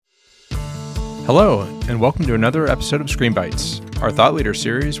Hello, and welcome to another episode of Screen Bites, our thought leader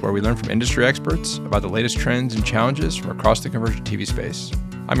series where we learn from industry experts about the latest trends and challenges from across the convergent TV space.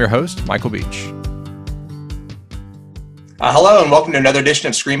 I'm your host, Michael Beach. Hello, and welcome to another edition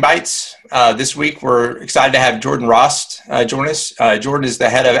of Screen Bites. This week, we're excited to have Jordan Rost join us. Jordan is the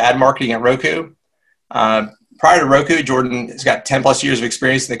head of ad marketing at Roku. Prior to Roku, Jordan has got 10 plus years of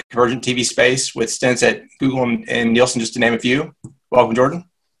experience in the convergent TV space with stints at Google and Nielsen, just to name a few. Welcome, Jordan.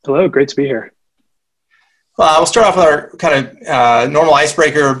 Hello, great to be here. Well, we'll start off with our kind of normal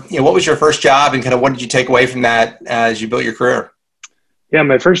icebreaker. What was your first job and kind of what did you take away from that as you built your career? Yeah,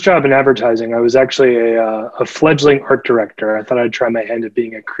 my first job in advertising, I was actually a fledgling art director. I thought I'd try my hand at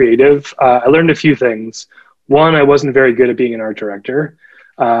being a creative. I learned a few things. One, I wasn't very good at being an art director.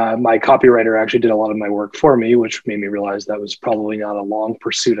 My copywriter actually did a lot of my work for me, which made me realize that was probably not a long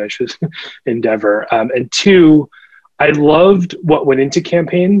pursuit I should endeavor. And two, I loved what went into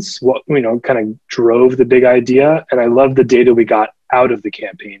campaigns, what, kind of drove the big idea. And I loved the data we got out of the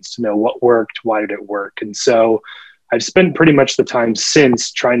campaigns to know what worked, why did it work. And so I've spent pretty much the time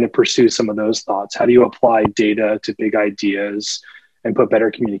since trying to pursue some of those thoughts. How do you apply data to big ideas and put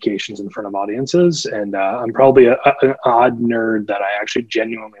better communications in front of audiences? And I'm probably an odd nerd that I actually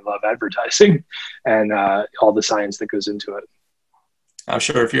genuinely love advertising and all the science that goes into it. I'm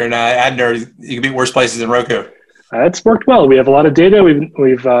sure if you're an ad nerd, you can be worse places than Roku. It's worked well. We have a lot of data.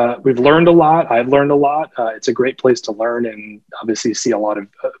 We've learned a lot. I've learned a lot. It's a great place to learn and obviously see a lot of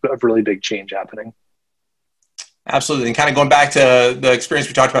really big change happening. Absolutely. And kind of going back to the experience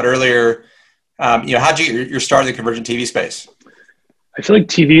we talked about earlier, how'd you get your start in the convergent TV space? I feel like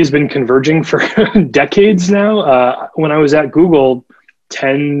TV has been converging for decades now. When I was at Google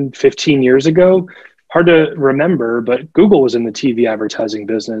 10, 15 years ago, hard to remember, but Google was in the TV advertising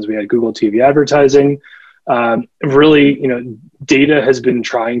business. We had Google TV advertising. Data has been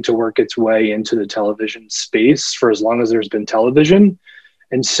trying to work its way into the television space for as long as there's been television.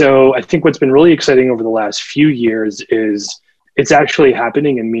 And so I think what's been really exciting over the last few years is it's actually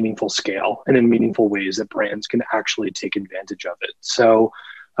happening in meaningful scale and in meaningful ways that brands can actually take advantage of it. So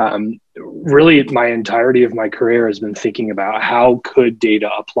really my entirety of my career has been thinking about how could data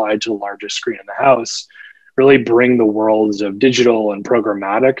applied to the largest screen in the house really bring the worlds of digital and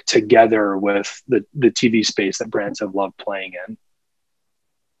programmatic together with the TV space that brands have loved playing in.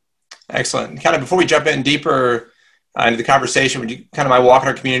 Excellent. Kind of before we jump in deeper into the conversation, would you kind of mind walking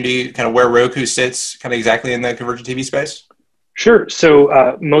our community kind of where Roku sits kind of exactly in the convergent TV space? Sure.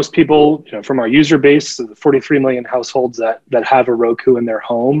 So most people, from our user base, so the 43 million households that have a Roku in their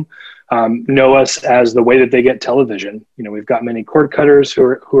home, know us as the way that they get television. We've got many cord cutters who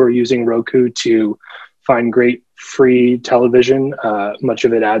are using Roku to find great free television, much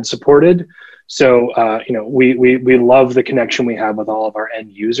of it ad supported. So, we love the connection we have with all of our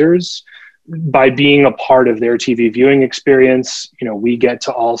end users. By being a part of their TV viewing experience, we get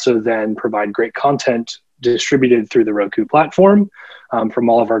to also then provide great content distributed through the Roku platform from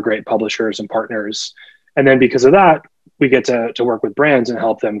all of our great publishers and partners. And then because of that, we get to work with brands and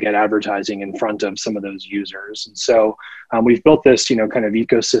help them get advertising in front of some of those users. And so we've built this, kind of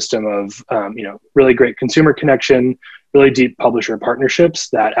ecosystem of, really great consumer connection, really deep publisher partnerships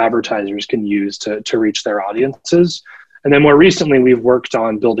that advertisers can use to reach their audiences. And then more recently, we've worked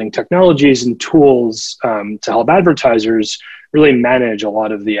on building technologies and tools to help advertisers really manage a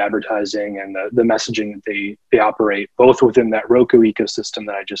lot of the advertising and the messaging that they operate, both within that Roku ecosystem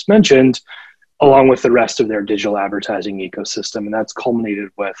that I just mentioned, along with the rest of their digital advertising ecosystem. And that's culminated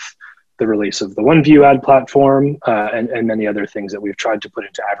with the release of the OneView ad platform and many other things that we've tried to put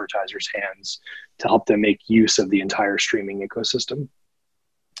into advertisers' hands to help them make use of the entire streaming ecosystem.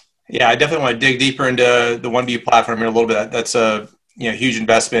 Yeah, I definitely want to dig deeper into the OneView platform in a little bit. That's a huge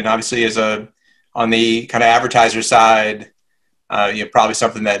investment. Obviously, on the kind of advertiser side, probably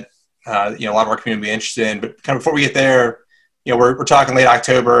something that a lot of our community will be interested in. But kind of before we get there, we're talking late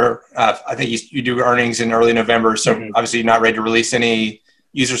October. I think you do earnings in early November, so Obviously you're not ready to release any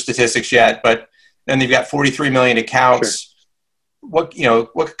user statistics yet. But then you've got 43 million accounts. Sure.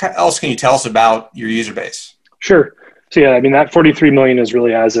 What else can you tell us about your user base? Sure. So yeah, that 43 million is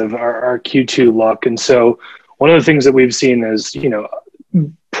really as of our Q2 look. And so one of the things that we've seen is,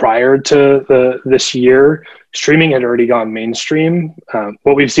 prior to this year, streaming had already gone mainstream.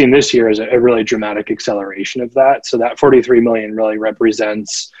 What we've seen this year is a really dramatic acceleration of that. So that 43 million really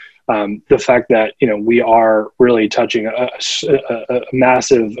represents the fact that, we are really touching a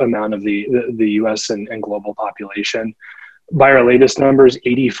massive amount of the US and global population. By our latest numbers,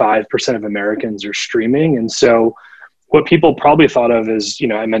 85% of Americans are streaming. And so what people probably thought of as,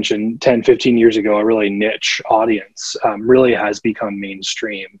 I mentioned 10, 15 years ago, a really niche audience really has become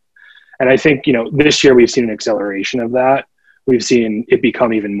mainstream. And I think, this year we've seen an acceleration of that. We've seen it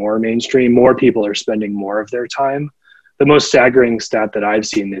become even more mainstream. More people are spending more of their time. The most staggering stat that I've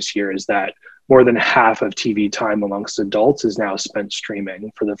seen this year is that more than half of TV time amongst adults is now spent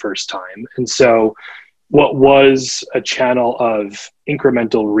streaming for the first time. And so what was a channel of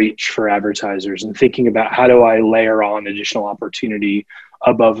incremental reach for advertisers and thinking about how do I layer on additional opportunity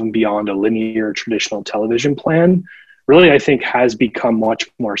above and beyond a linear traditional television plan, really, I think has become much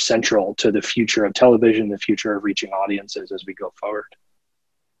more central to the future of television, the future of reaching audiences as we go forward.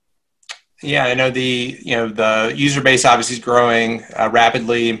 Yeah, I know the user base obviously is growing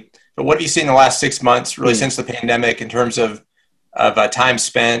rapidly, but what have you seen in the last 6 months, really since the pandemic, in terms of time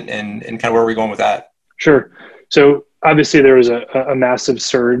spent and kind of where are we going with that? Sure. So obviously there was a massive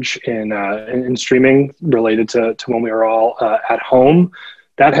surge in streaming related to when we were all at home.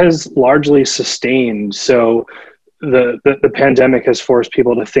 That has largely sustained. So the pandemic has forced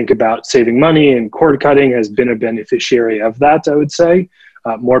people to think about saving money, and cord cutting has been a beneficiary of that, I would say.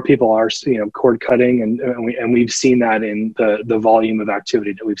 More people are cord cutting, and we've seen that in the volume of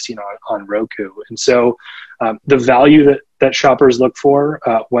activity that we've seen on Roku. And so the value that shoppers look for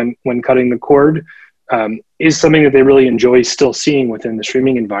when cutting the cord is something that they really enjoy still seeing within the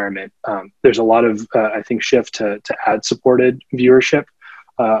streaming environment. There's a lot of, I think, shift to ad-supported viewership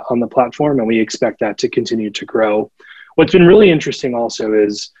on the platform, and we expect that to continue to grow. What's been really interesting also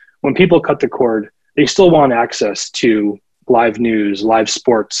is when people cut the cord, they still want access to live news, live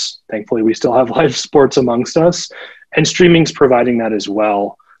sports. Thankfully, we still have live sports amongst us, and streaming's providing that as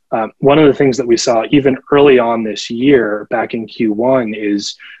well. One of the things that we saw even early on this year, back in Q1,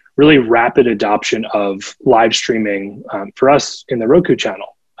 is really rapid adoption of live streaming for us in the Roku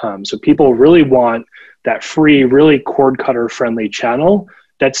channel. So people really want that free, really cord cutter friendly channel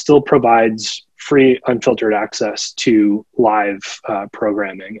that still provides free, unfiltered access to live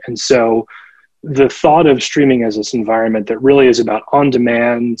programming. And so the thought of streaming as this environment that really is about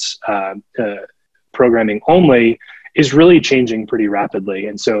on-demand programming only is really changing pretty rapidly.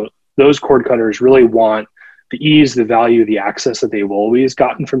 And so those cord cutters really want the ease, the value, the access that they've always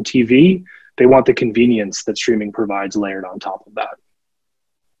gotten from TV. They want the convenience that streaming provides layered on top of that.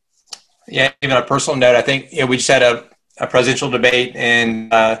 Yeah, even on a personal note, I think we just had a presidential debate,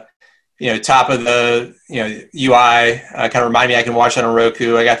 and top of the UI kind of remind me I can watch that on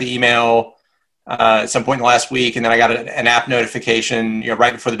Roku. I got the email at some point in the last week, and then I got an app notification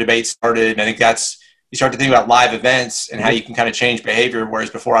right before the debate started. And I think you start to think about live events and how you can kind of change behavior, whereas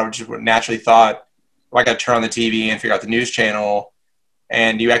before I would just naturally thought, I got to turn on the TV and figure out the news channel.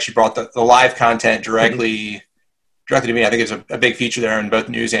 And you actually brought the live content directly to me. I think it's a big feature there in both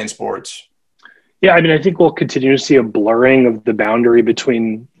news and sports. Yeah, I mean, I think we'll continue to see a blurring of the boundary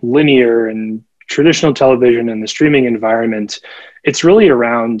between linear and traditional television and the streaming environment. It's really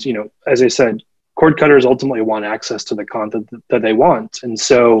around, as I said, cord cutters ultimately want access to the content that they want. And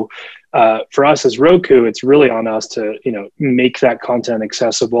so for us as Roku, it's really on us to, make that content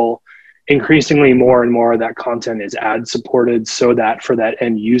accessible. Increasingly, more and more of that content is ad supported so that for that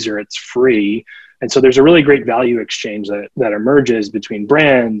end user, it's free. And so there's a really great value exchange that emerges between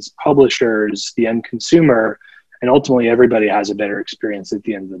brands, publishers, the end consumer, and ultimately everybody has a better experience at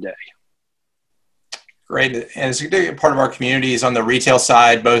the end of the day. Great. And it's a part of our community is on the retail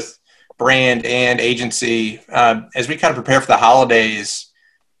side, both brand and agency. As we kind of prepare for the holidays,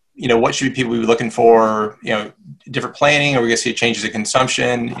 what should people be looking for? Different planning? Are we going to see changes in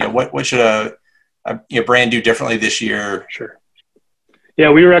consumption? What should a brand do differently this year? Sure. Yeah,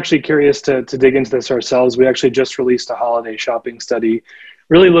 we were actually curious to dig into this ourselves. We actually just released a holiday shopping study,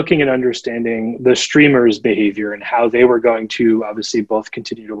 really looking at understanding the streamers' behavior and how they were going to obviously both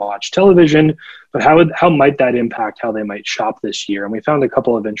continue to watch television, but how might that impact how they might shop this year? And we found a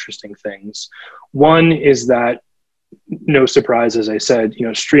couple of interesting things. One is that, no surprise, as I said,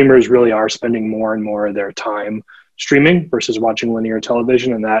 streamers really are spending more and more of their time streaming versus watching linear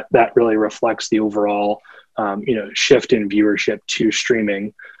television, and that really reflects the overall shift in viewership to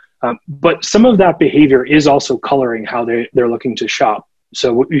streaming. But some of that behavior is also coloring how they're looking to shop.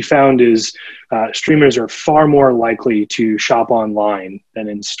 So what we found is streamers are far more likely to shop online than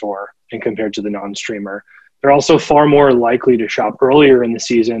in store and compared to the non-streamer. They're also far more likely to shop earlier in the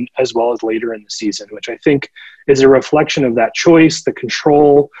season as well as later in the season, which I think is a reflection of that choice, the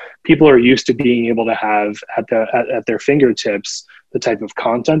control. People are used to being able to have at their fingertips the type of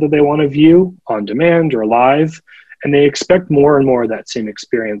content that they want to view on demand or live, and they expect more and more of that same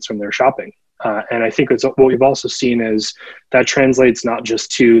experience from their shopping. And I think what we've also seen is that translates not just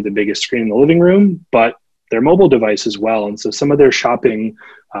to the biggest screen in the living room, but their mobile device as well. And so some of their shopping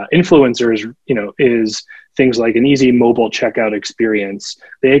influencers, is things like an easy mobile checkout experience.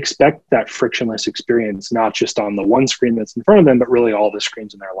 They expect that frictionless experience, not just on the one screen that's in front of them, but really all the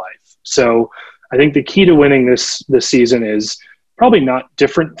screens in their life. So I think the key to winning this season is probably not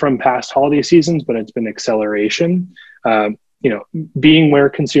different from past holiday seasons, but it's been acceleration. Being where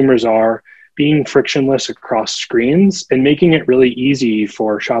consumers are, being frictionless across screens, and making it really easy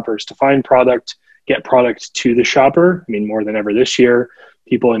for shoppers to find product, get product to the shopper. I mean, more than ever this year,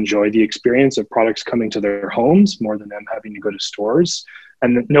 people enjoy the experience of products coming to their homes more than them having to go to stores.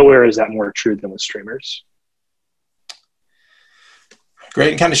 And nowhere is that more true than with streamers.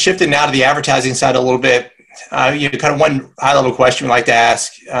 Great. And kind of shifting now to the advertising side a little bit. Kind of one high-level question we'd like to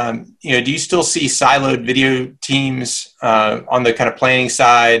ask. Do you still see siloed video teams on the kind of planning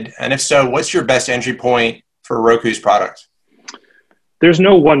side? And if so, what's your best entry point for Roku's product? There's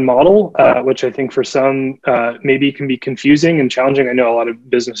no one model, which I think for some maybe can be confusing and challenging. I know a lot of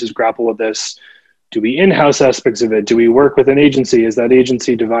businesses grapple with this. Do we in-house aspects of it? Do we work with an agency? Is that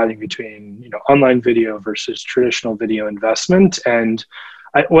agency dividing between online video versus traditional video investment? And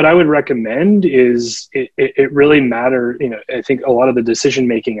what I would recommend is it really matters. I think a lot of the decision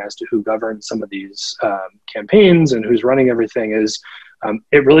making as to who governs some of these campaigns and who's running everything is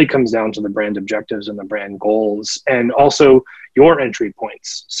it really comes down to the brand objectives and the brand goals, and also your entry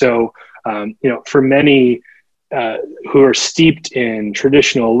points. So for many who are steeped in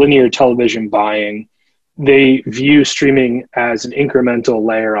traditional linear television buying, they view streaming as an incremental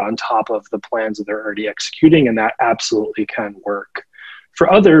layer on top of the plans that they're already executing, and that absolutely can work.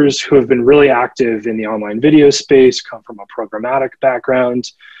 For others who have been really active in the online video space, come from a programmatic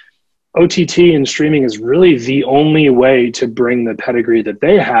background, OTT and streaming is really the only way to bring the pedigree that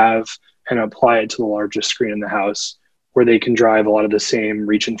they have and apply it to the largest screen in the house, where they can drive a lot of the same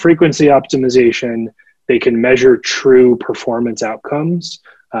reach and frequency optimization. They can measure true performance outcomes,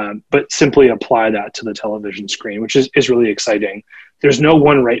 but simply apply that to the television screen, which is really exciting. There's no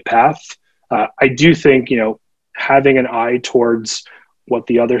one right path. I do think, having an eye towards what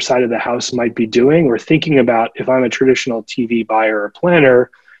the other side of the house might be doing, or thinking about, if I'm a traditional TV buyer or planner,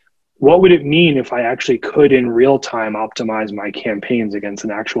 what would it mean if I actually could in real time optimize my campaigns against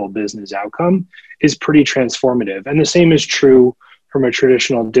an actual business outcome, is pretty transformative. And the same is true from a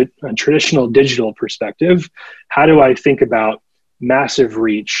traditional digital perspective. How do I think about massive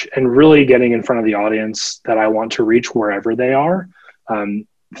reach and really getting in front of the audience that I want to reach wherever they are?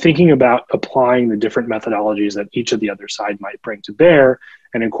 Thinking about applying the different methodologies that each of the other side might bring to bear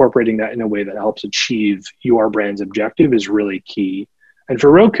and incorporating that in a way that helps achieve your brand's objective is really key. And for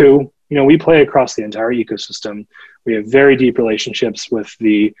Roku, we play across the entire ecosystem. We have very deep relationships with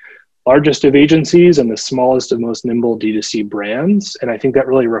the largest of agencies and the smallest of most nimble D2C brands. And I think that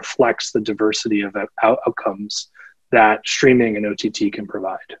really reflects the diversity of outcomes that streaming and OTT can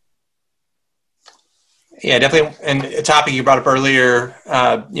provide. Yeah, definitely. And a topic you brought up earlier,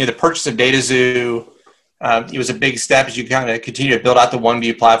 the purchase of DataXu, it was a big step as you kind of continue to build out the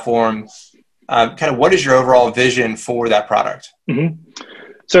OneView platform. Kind of what is your overall vision for that product? Mm-hmm.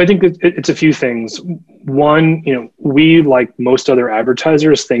 So I think it's a few things. One, we, like most other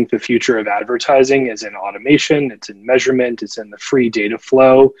advertisers, think the future of advertising is in automation, it's in measurement, it's in the free data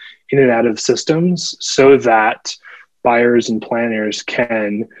flow in and out of systems, so that buyers and planners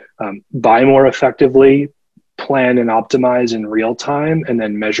can buy more effectively, plan and optimize in real time, and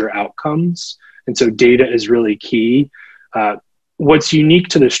then measure outcomes. And so data is really key. What's unique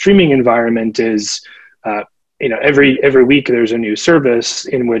to the streaming environment is every week there's a new service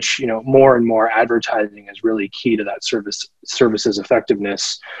in which more and more advertising is really key to that service's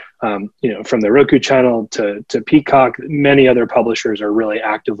effectiveness. From the Roku channel to Peacock, many other publishers are really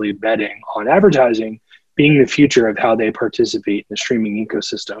actively betting on advertising being the future of how they participate in the streaming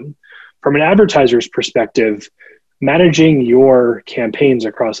ecosystem. From an advertiser's perspective, managing your campaigns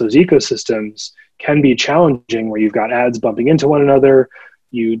across those ecosystems can be challenging, where you've got ads bumping into one another.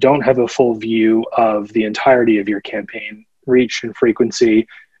 You don't have a full view of the entirety of your campaign reach and frequency.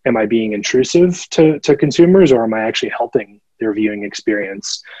 Am I being intrusive to consumers, or am I actually helping their viewing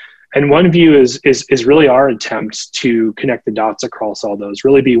experience? And OneView is really our attempt to connect the dots across all those,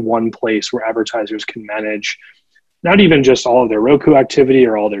 really be one place where advertisers can manage not even just all of their Roku activity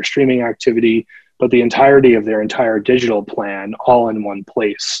or all their streaming activity, but the entirety of their entire digital plan all in one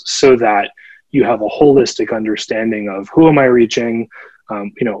place, so that you have a holistic understanding of who am I reaching.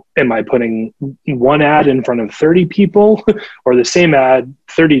 Am I putting one ad in front of 30 people or the same ad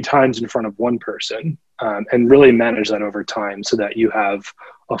 30 times in front of one person, and really manage that over time so that you have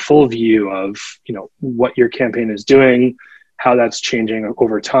a full view of, what your campaign is doing, how that's changing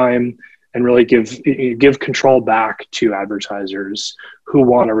over time, and really give control back to advertisers who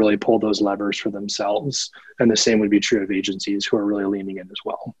want to really pull those levers for themselves. And the same would be true of agencies who are really leaning in as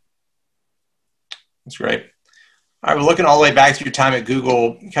well. That's great. All right, we're looking all the way back to your time at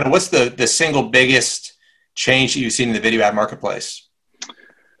Google. Kind of what's the single biggest change that you've seen in the video ad marketplace?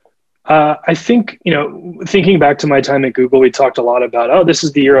 I think, thinking back to my time at Google, we talked a lot about, this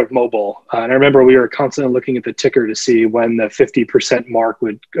is the year of mobile. And I remember we were constantly looking at the ticker to see when the 50% mark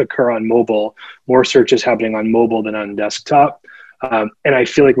would occur on mobile, more searches happening on mobile than on desktop. And I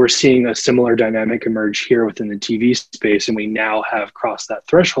feel like we're seeing a similar dynamic emerge here within the TV space. And we now have crossed that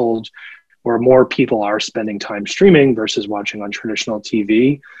threshold where more people are spending time streaming versus watching on traditional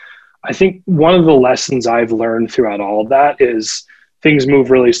TV. I think one of the lessons I've learned throughout all of that is things move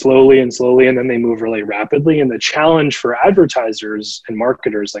really slowly, and then they move really rapidly. And the challenge for advertisers and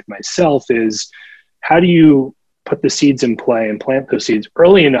marketers like myself is, how do you put the seeds in play and plant those seeds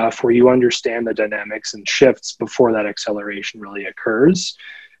early enough where you understand the dynamics and shifts before that acceleration really occurs?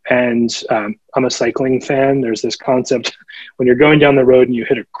 And I'm a cycling fan. There's this concept when you're going down the road and you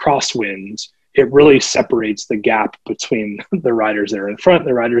hit a crosswind, it really separates the gap between the riders that are in front and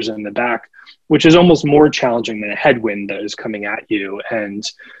the riders in the back, which is almost more challenging than a headwind that is coming at you. And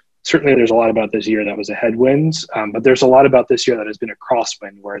certainly there's a lot about this year that was a headwind, but there's a lot about this year that has been a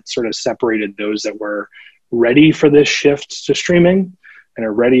crosswind, where it sort of separated those that were ready for this shift to streaming and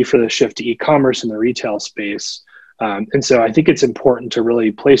are ready for the shift to e-commerce in the retail space. And so I think it's important to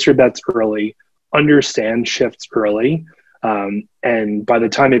really place your bets early, understand shifts early, and by the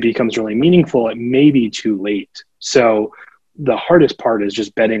time it becomes really meaningful, it may be too late. So the hardest part is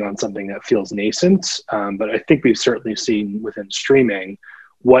just betting on something that feels nascent. But I think we've certainly seen within streaming,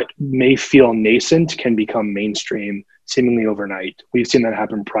 what may feel nascent can become mainstream seemingly overnight. We've seen that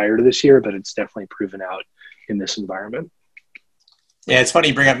happen prior to this year, but it's definitely proven out in this environment. Yeah, it's funny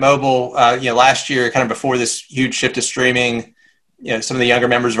you bring up mobile. Last year, kind of before this huge shift to streaming, some of the younger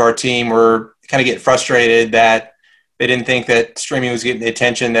members of our team were kind of getting frustrated that they didn't think that streaming was getting the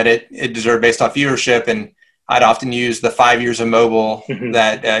attention that it deserved based off viewership. And I'd often use the 5 years of mobile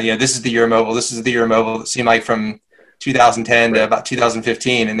that, this is the year of mobile. This is the year of mobile. It seemed like from 2010 to about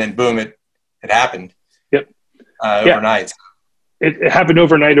 2015, and then boom, it happened. Yep. Overnight. It happened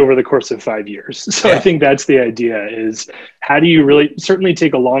overnight over the course of 5 years. So yeah. I think that's the idea, is how do you really certainly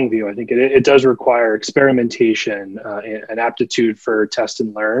take a long view? I think it does require experimentation, and aptitude for test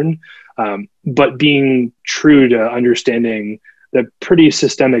and learn, but being true to understanding the pretty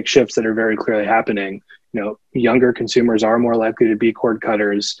systemic shifts that are very clearly happening. Younger consumers are more likely to be cord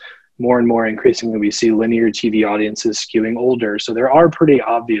cutters. More and more increasingly, we see linear TV audiences skewing older. So there are pretty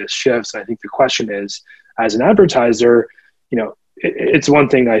obvious shifts. I think the question is, as an advertiser, it's one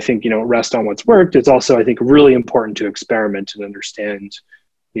thing, I think, rest on what's worked. It's also, I think, really important to experiment and understand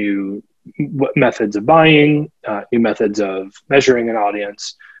new methods of buying, new methods of measuring an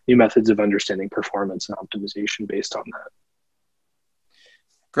audience, new methods of understanding performance and optimization based on that.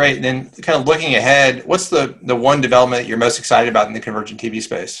 Great. And then kind of looking ahead, what's the one development that you're most excited about in the convergent TV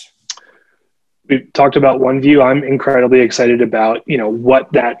space? We talked about OneView. I'm incredibly excited about, what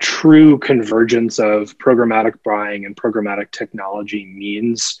that true convergence of programmatic buying and programmatic technology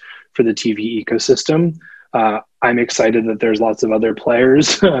means for the TV ecosystem. I'm excited that there's lots of other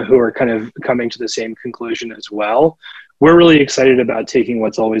players who are kind of coming to the same conclusion as well. We're really excited about taking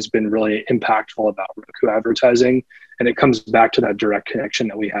what's always been really impactful about Roku advertising, and it comes back to that direct connection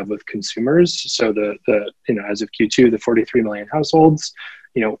that we have with consumers. So as of Q2, the 43 million households,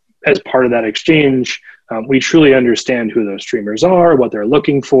 as part of that exchange, we truly understand who those streamers are, what they're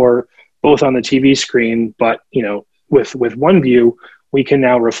looking for, both on the TV screen, but with OneView, we can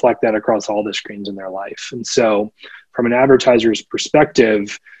now reflect that across all the screens in their life. And so from an advertiser's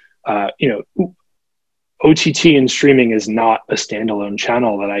perspective, OTT and streaming is not a standalone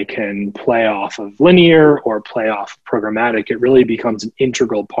channel that I can play off of linear or play off programmatic. It really becomes an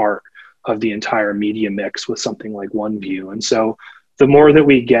integral part of the entire media mix with something like OneView. And so the more that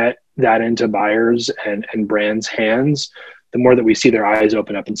we get that into buyers and brands' hands, the more that we see their eyes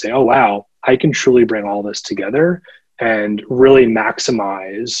open up and say, oh, wow, I can truly bring all this together and really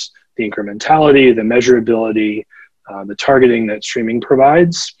maximize the incrementality, the measurability, the targeting that streaming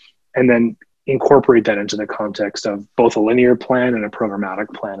provides, and then incorporate that into the context of both a linear plan and a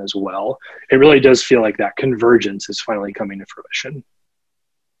programmatic plan as well. It really does feel like that convergence is finally coming to fruition.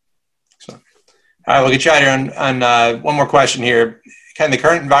 So, all right, we'll get you out here on one more question here. Kind of the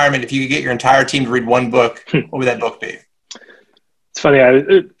current environment, if you could get your entire team to read one book, what would that book be? It's funny.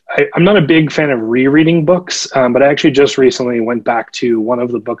 I'm not a big fan of rereading books, but I actually just recently went back to one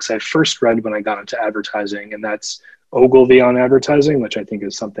of the books I first read when I got into advertising, and that's Ogilvy on Advertising, which I think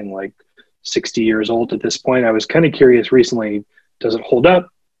is something like 60 years old at this point. I was kind of curious recently, does it hold up?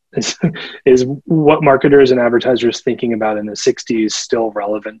 Is what marketers and advertisers thinking about in the 60s still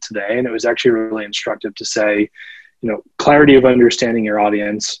relevant today? And it was actually really instructive to say, clarity of understanding your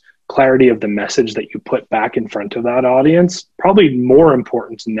audience, clarity of the message that you put back in front of that audience, probably more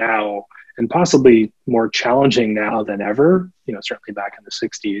important now and possibly more challenging now than ever, certainly back in the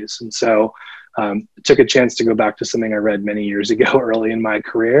 60s. And so took a chance to go back to something I read many years ago early in my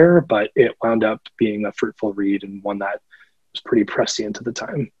career, but it wound up being a fruitful read and one that was pretty prescient at the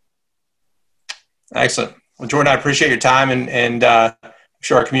time. Excellent. Well, Jordan, I appreciate your time, and I'm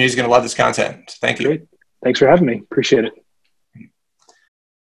sure our community is going to love this content. Thank you. Great. Thanks for having me. Appreciate it.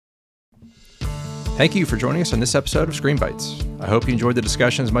 Thank you for joining us on this episode of Screen Bites. I hope you enjoyed the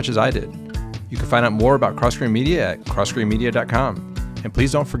discussion as much as I did. You can find out more about Crosscreen Media at crossscreenmedia.com. And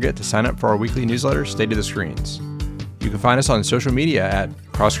please don't forget to sign up for our weekly newsletter, State of the Screens. You can find us on social media at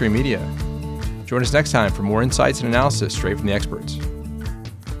Crosscreen Media. Join us next time for more insights and analysis straight from the experts.